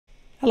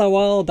Hello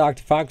all,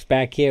 Dr. Fox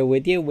back here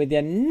with you with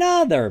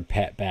another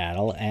pet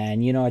battle.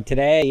 And you know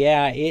today,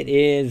 it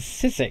is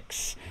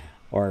Sizzik's,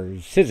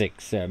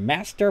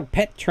 Master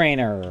Pet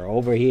Trainer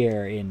over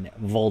here in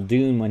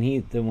Voldoon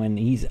when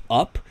he's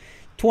up.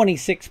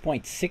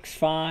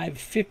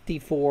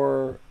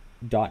 26.65,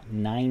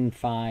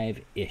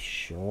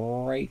 54.95-ish,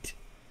 right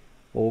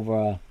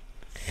over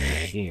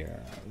here.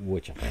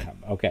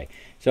 Okay,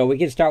 so we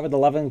can start with the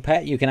leveling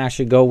pet. You can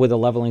actually go with a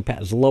leveling pet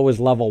as low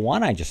as level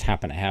 1. I just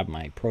happen to have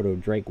my Proto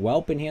Drake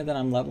Whelp in here that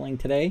I'm leveling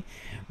today.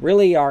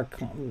 Really, our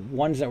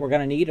ones that we're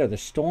going to need are the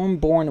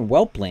Stormborn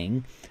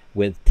Whelpling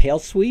with Tail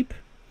Sweep,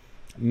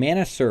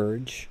 Mana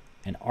Surge,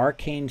 and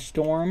Arcane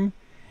Storm.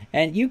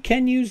 And you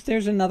can use,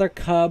 there's another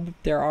cub.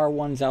 There are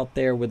ones out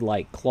there with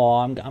like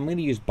Claw. I'm going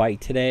to use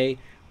Bite today.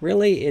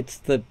 Really, it's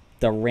the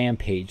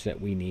Rampage that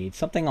we need.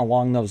 Something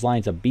along those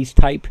lines of Beast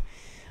type.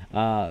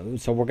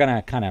 So we're going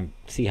to kind of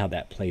see how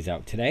that plays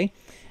out today.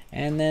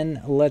 And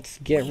then let's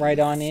get right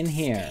on in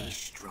here.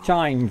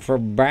 Time for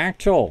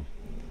battle.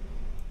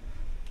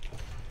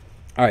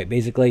 Alright,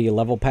 basically your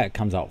level pet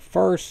comes out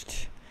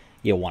first.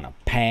 You'll want to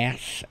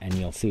pass, and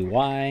you'll see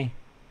why.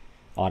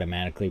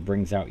 Automatically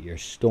brings out your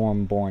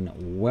Stormborn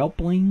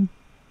Whelpling.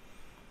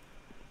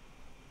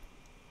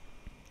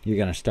 You're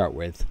going to start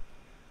with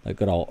the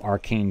good old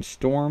Arcane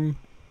Storm.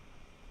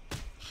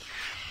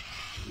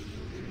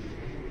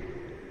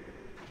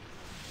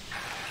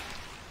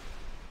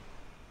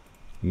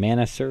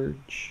 Mana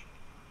Surge.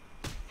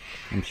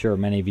 I'm sure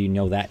many of you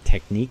know that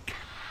technique.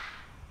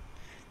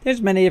 There's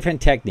many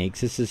different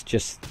techniques. This is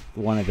just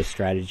one of the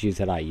strategies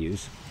that I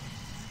use.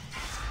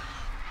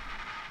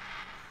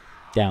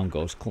 Down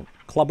goes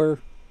Clubber.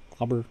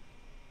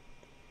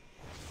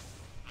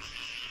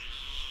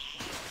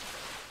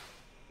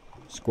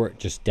 Squirt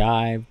just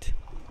dived.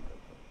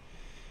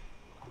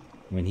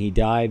 When he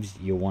dives,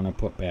 you'll want to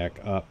put back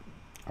up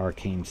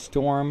Arcane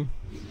Storm.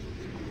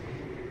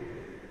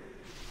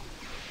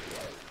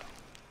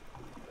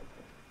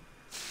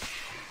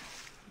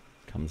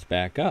 Comes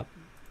back up.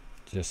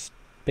 Just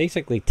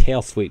basically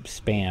tail sweep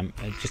spam.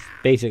 Just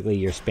basically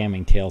you're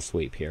spamming tail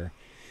sweep here.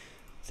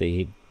 So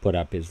he put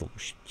up his little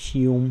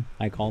hume,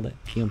 I called it.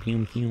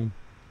 Hume.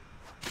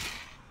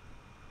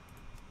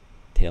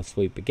 Tail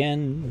sweep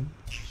again.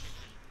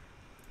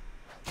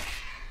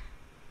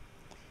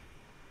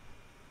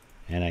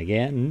 And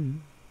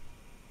again.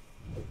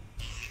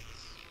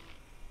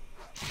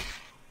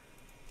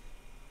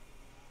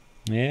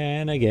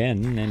 And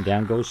again. And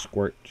down goes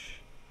Squirt.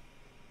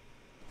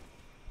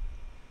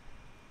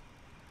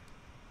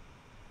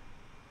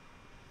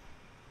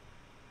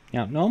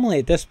 Now, normally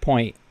at this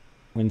point,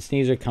 when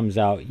Sneezer comes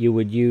out, you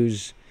would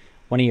use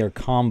one of your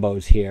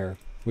combos here.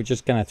 We're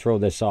just going to throw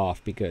this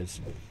off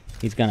because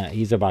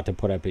he's about to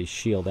put up his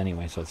shield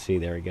anyway. So let's see,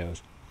 there he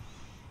goes.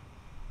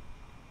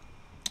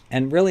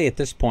 And really at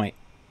this point,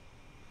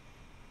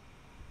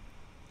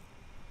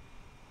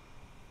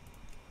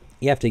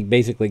 you have to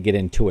basically get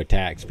in 2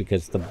 attacks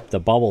because the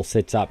bubble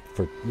sits up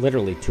for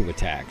literally 2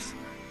 attacks.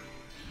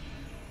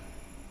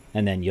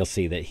 And then you'll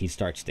see that he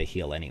starts to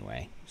heal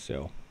anyway.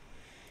 So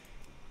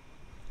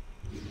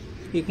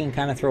you can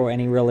kind of throw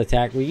any real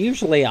attack.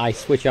 Usually I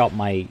switch out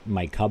my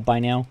cub by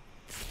now.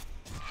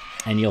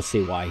 And you'll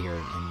see why here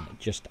in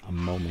just a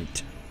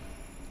moment.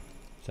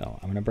 So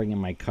I'm going to bring in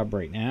my cub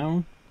right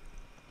now.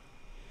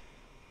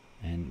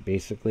 And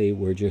basically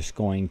we're just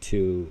going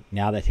to,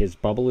 now that his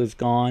bubble is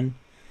gone,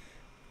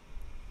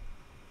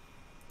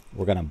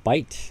 we're going to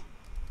bite.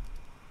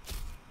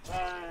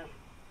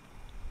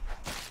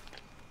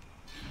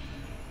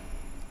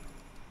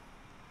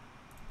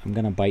 I'm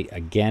going to bite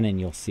again, and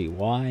you'll see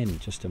why in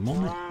just a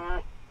moment.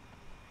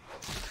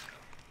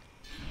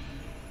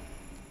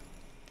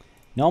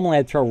 Normally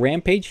I'd throw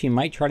Rampage. He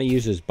might try to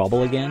use his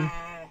bubble again.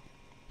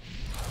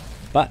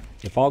 But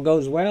if all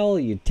goes well,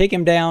 you take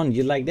him down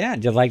just like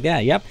that.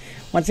 Yep.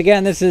 Once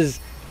again, this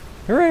is,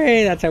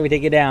 hooray, that's how we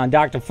take it down.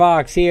 Dr.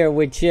 Fox here,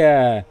 which,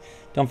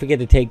 don't forget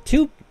to take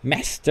 2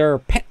 Master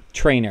Pet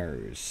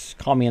Trainers.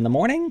 Call me in the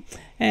morning.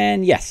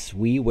 And yes,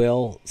 we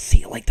will see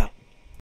you later.